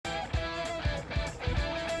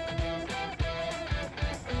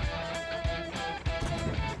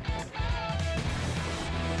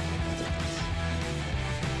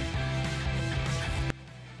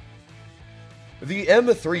The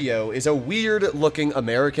M-III-Yoh is a weird-looking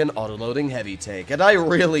American autoloading heavy tank, and I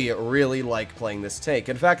really like playing this tank.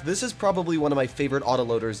 In fact, this is probably one of my favorite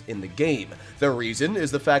autoloaders in the game. The reason is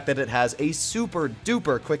the fact that it has a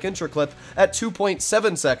super-duper quick intro clip at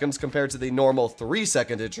 2.7 seconds compared to the normal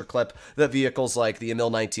 3-second intro clip that vehicles like the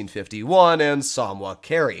ML-1951 and Samwa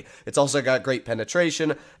carry. It's also got great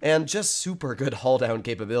penetration and just super good haul-down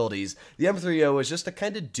capabilities. The M-III-Yoh is just a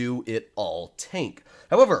kind of do-it-all tank.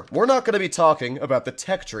 However, we're not going to be talking about the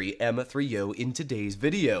tech tree M-III-Yoh in today's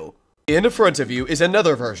video. In front of you is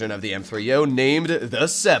another version of the M-III-Yoh named the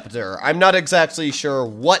Scepter. I'm not exactly sure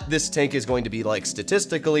what this tank is going to be like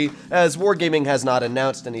statistically, as Wargaming has not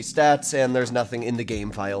announced any stats and there's nothing in the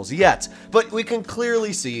game files yet, but we can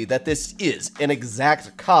clearly see that this is an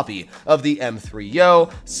exact copy of the M-III-Yoh,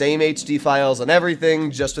 same HD files and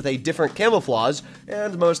everything, just with a different camouflage,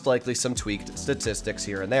 and most likely some tweaked statistics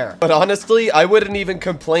here and there. But honestly, I wouldn't even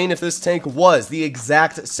complain if this tank was the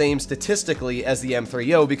exact same statistically as the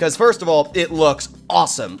M-III-Yoh, because first of all, it looks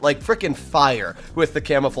awesome, like frickin' fire, with the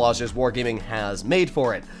camouflages Wargaming has made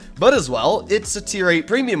for it. But as well, it's a tier 8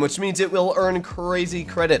 premium, which means it will earn crazy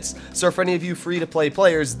credits. So for any of you free-to-play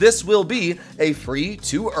players, this will be a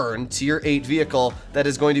free-to-earn tier 8 vehicle that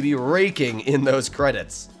is going to be raking in those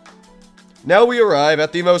credits. Now we arrive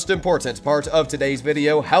at the most important part of today's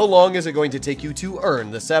video. How long is it going to take you to earn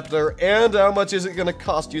the Scepter, and how much is it going to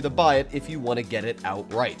cost you to buy it if you want to get it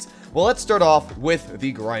outright? Well, let's start off with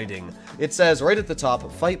the grinding. It says right at the top,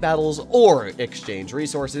 fight battles or exchange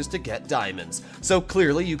resources to get diamonds. So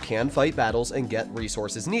clearly you can fight battles and get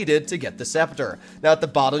resources needed to get the Scepter. Now at the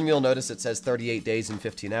bottom you'll notice it says 38 days and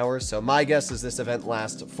 15 hours, so my guess is this event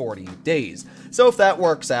lasts 40 days. So if that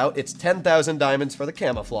works out, it's 10,000 diamonds for the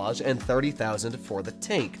camouflage and 30,000 for the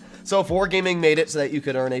tank. So if Wargaming made it so that you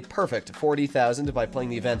could earn a perfect 40,000 by playing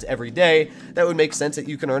the event every day, that would make sense that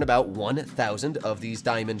you can earn about 1,000 of these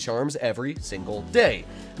diamond charms every single day.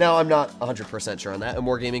 Now, I'm not 100% sure on that, and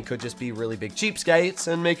Wargaming could just be really big cheapskates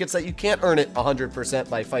and make it so that you can't earn it 100%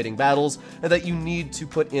 by fighting battles, and that you need to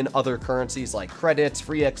put in other currencies like credits,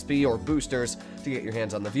 free XP, or boosters to get your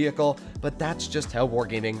hands on the vehicle, but that's just how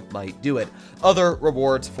Wargaming might do it. Other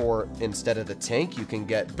rewards for, instead of the tank, you can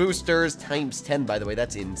get boosters, times 10, by the way,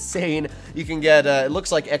 that's insane. You can get, it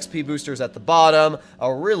looks like XP boosters at the bottom,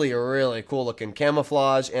 a really cool looking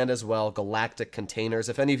camouflage, and as well, galactic containers.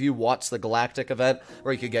 If any of you watched the galactic event,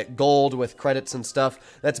 where you could get gold with credits and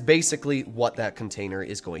stuff, that's basically what that container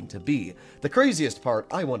is going to be. The craziest part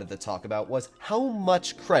I wanted to talk about was how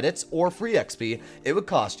much credits or free XP it would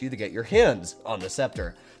cost you to get your hands on the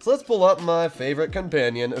Scepter. So let's pull up my favorite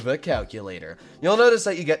companion, the calculator. You'll notice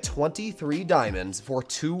that you get 23 diamonds for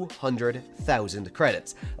 200,000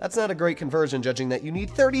 credits. That's not a great conversion, judging that you need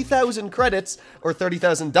 30,000 credits or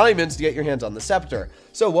 30,000 diamonds to get your hands on the Scepter.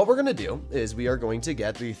 So what we're going to do is we are going to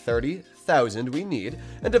get the 30,000 we need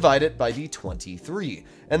and divide it by the 23.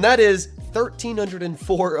 And that is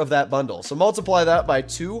 1,304 of that bundle. So multiply that by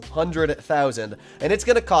 200,000, and it's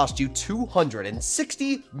going to cost you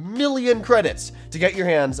 260 million credits to get your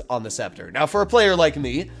hands on the Scepter. Now, for a player like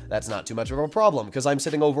me, that's not too much of a problem, because I'm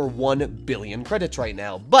sitting over 1 billion credits right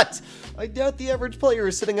now. But I doubt the average player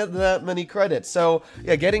is sitting at that many credits. So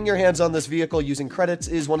yeah, getting your hands on this vehicle using credits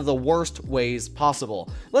is one of the worst ways possible.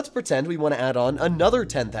 Let's pretend we want to add on another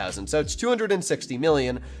 10,000. So it's 260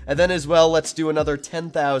 million, and then as well, let's do another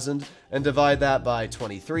 10,000 and divide that by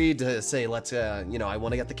 23 to say, let's, you know, I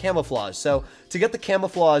want to get the camouflage. So to get the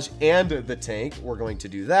camouflage and the tank, we're going to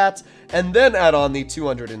do that, and then add on the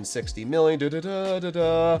 260 million.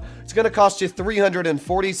 It's going to cost you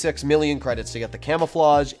 346 million credits to get the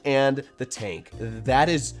camouflage and the tank. That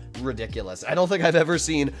is ridiculous. I don't think I've ever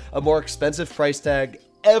seen a more expensive price tag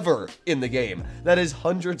ever in the game. That is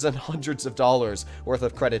hundreds and hundreds of dollars worth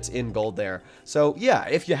of credits in gold there. So yeah,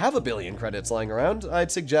 if you have a billion credits lying around,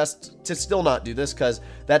 I'd suggest to still not do this, because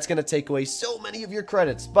that's going to take away so many of your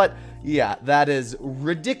credits. But yeah, that is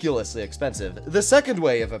ridiculously expensive. The second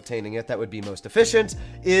way of obtaining it that would be most efficient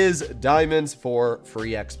is diamonds for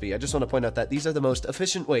free XP. I just want to point out that these are the most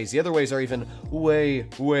efficient ways. The other ways are even way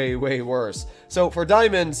worse. So for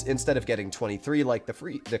diamonds, instead of getting 23 like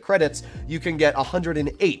the credits, you can get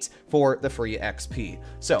 108 for the free XP.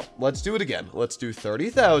 So let's do it again. Let's do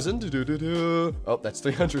 30,000. Oh, that's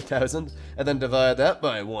 300,000. And then divide that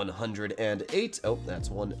by 108. Oh, that's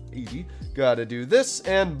 180. Gotta do this,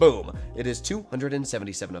 and boom. It is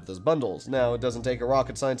 277 of those bundles. Now, it doesn't take a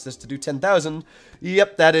rocket scientist to do 10,000.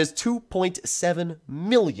 Yep, that is 2.7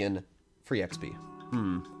 million free XP.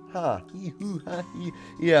 ha,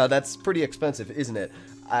 yeah, that's pretty expensive, isn't it?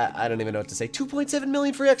 I don't even know what to say. 2.7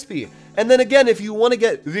 million free XP. And then again, if you want to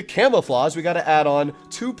get the camouflage, we got to add on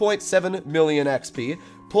 2.7 million XP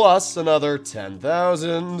plus another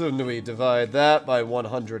 10,000, and we divide that by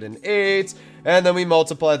 108, and then we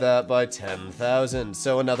multiply that by 10,000,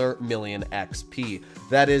 so another million XP.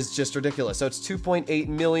 That is just ridiculous. So it's 2.8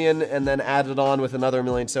 million, and then added on with another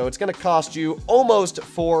million, so it's going to cost you almost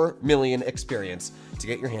 4 million experience to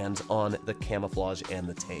get your hands on the camouflage and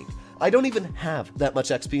the tank. I don't even have that much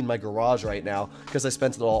XP in my garage right now because I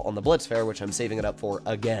spent it all on the Blitz fair, which I'm saving it up for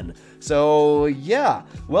again. So yeah,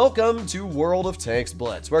 welcome to World of Tanks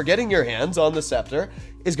Blitz, where getting your hands on the Scepter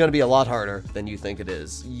is going to be a lot harder than you think it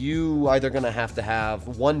is. You either going to have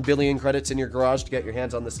 1 billion credits in your garage to get your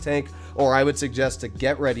hands on this tank, or I would suggest to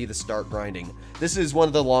get ready to start grinding. This is one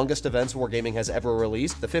of the longest events Wargaming has ever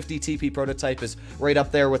released. The 50 TP prototype is right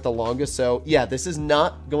up there with the longest, so yeah, this is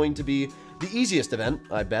not going to be the easiest event,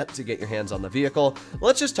 I bet, to get your hands on the vehicle.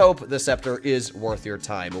 Let's just hope the Scepter is worth your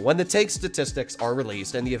time. When the tank statistics are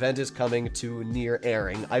released and the event is coming to near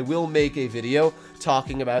airing, I will make a video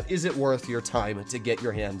talking about, is it worth your time to get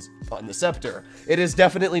your hands on the Scepter? It is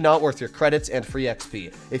definitely not worth your credits and free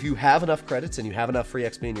XP. If you have enough credits and you have enough free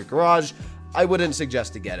XP in your garage, I wouldn't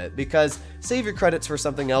suggest to get it, because save your credits for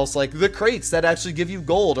something else like the crates that actually give you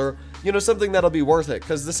gold, or, you know, something that'll be worth it,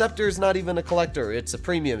 because the Scepter is not even a collector, it's a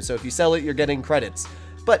premium, so if you sell it, you're getting credits.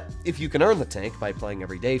 But if you can earn the tank by playing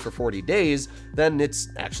every day for 40 days, then it's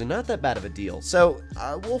actually not that bad of a deal. So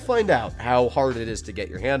we'll find out how hard it is to get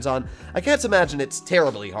your hands on. I can't imagine it's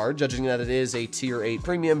terribly hard, judging that it is a tier 8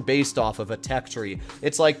 premium based off of a tech tree.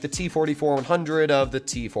 It's like the T44-100 of the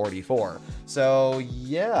T44. So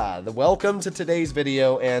yeah, welcome to today's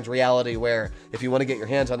video and reality, where if you want to get your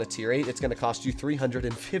hands on a tier 8, it's going to cost you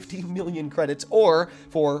 350 million credits or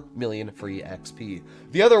 4 million free XP.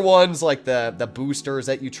 The other ones, like the boosters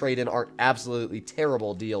that you trade in, aren't absolutely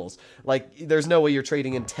terrible deals. Like, there's no way you're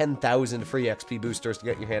trading in 10,000 free XP boosters to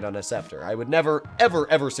get your hand on a Scepter. I would never,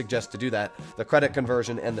 ever suggest to do that. The credit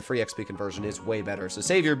conversion and the free XP conversion is way better. So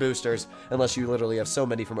save your boosters, unless you literally have so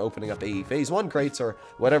many from opening up AE Phase 1 crates or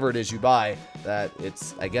whatever it is you buy, that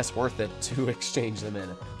it's, I guess, worth it to exchange them in.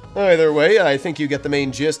 Either way, I think you get the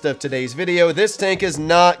main gist of today's video. This tank is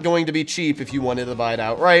not going to be cheap if you wanted to buy it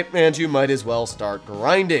outright, and you might as well start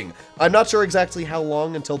grinding. I'm not sure exactly how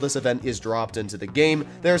long until this event is dropped into the game.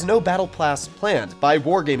 There's no battle pass planned by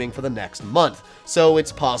Wargaming for the next month, so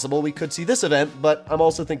it's possible we could see this event, but I'm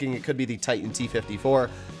also thinking it could be the Titan T54.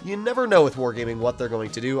 You never know with Wargaming what they're going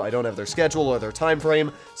to do. I don't have their schedule or their time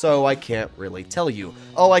frame, so I can't really tell you.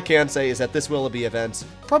 All I can say is that this will be event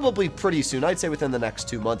probably pretty soon. I'd say within the next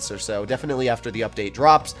 2 months or so, definitely after the update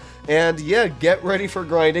drops. And yeah, get ready for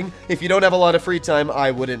grinding. If you don't have a lot of free time, I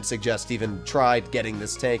wouldn't suggest even try getting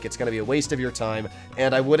this tank. It's going to be a waste of your time,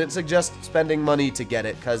 and I wouldn't suggest spending money to get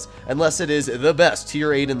it, because unless it is the best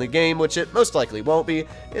tier 8 in the game, which it most likely won't be,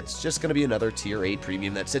 it's just going to be another tier 8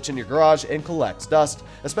 premium that sits in your garage and collects dust,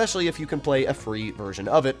 especially if you can play a free version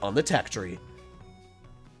of it on the tech tree.